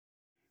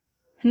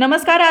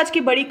नमस्कार। आज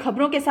की बड़ी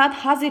खबरों के साथ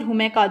हाजिर हूं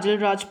मैं काजल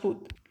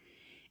राजपूत।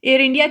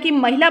 एयर इंडिया की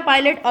महिला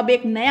पायलट अब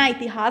एक नया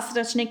इतिहास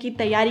रचने की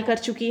तैयारी कर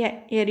चुकी है।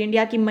 एयर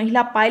इंडिया की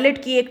महिला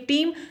पायलट की एक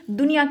टीम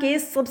दुनिया के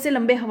सबसे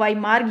लंबे हवाई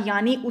मार्ग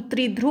यानी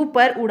उत्तरी ध्रुव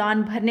पर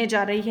उड़ान भरने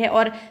जा रही है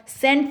और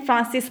सैन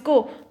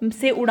फ्रांसिस्को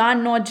से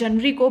उड़ान 9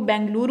 जनवरी को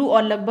बेंगलुरु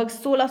और लगभग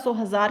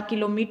 1600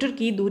 किलोमीटर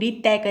की दूरी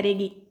तय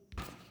करेगी।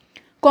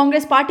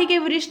 कांग्रेस पार्टी के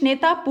वरिष्ठ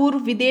नेता पूर्व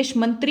विदेश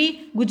मंत्री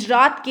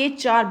गुजरात के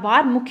 4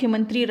 बार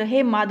मुख्यमंत्री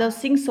रहे माधव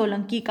सिंह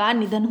सोलंकी का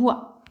निधन हुआ।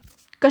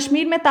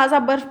 कश्मीर में ताजा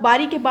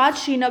बर्फबारी के बाद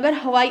श्रीनगर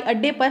हवाई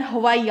अड्डे पर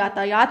हवाई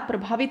यातायात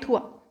प्रभावित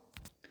हुआ।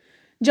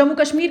 जम्मू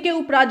कश्मीर के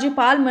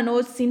उपराज्यपाल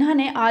मनोज सिन्हा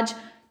ने आज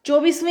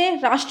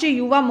 24वें राष्ट्रीय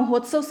युवा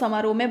महोत्सव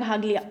समारोह में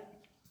भाग लिया।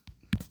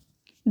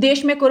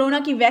 देश में कोरोना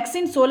की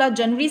वैक्सीन 16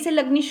 जनवरी से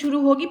लगनी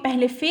शुरू होगी।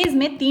 पहले फेज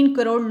में 3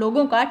 करोड़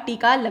लोगों का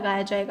टीका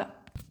लगाया जाएगा।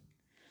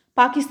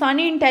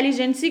 पाकिस्तानी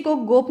इंटेलिजेंसी को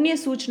गोपनीय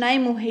सूचनाएं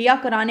मुहैया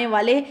कराने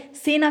वाले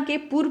सेना के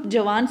पूर्व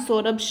जवान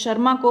सौरभ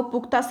शर्मा को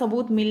पुख्ता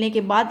सबूत मिलने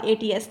के बाद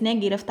एटीएस ने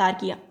गिरफ्तार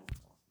किया।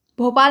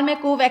 भोपाल में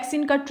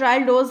कोवैक्सीन का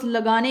ट्रायल डोज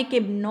लगाने के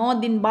 9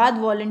 दिन बाद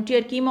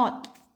वॉलंटियर की मौत।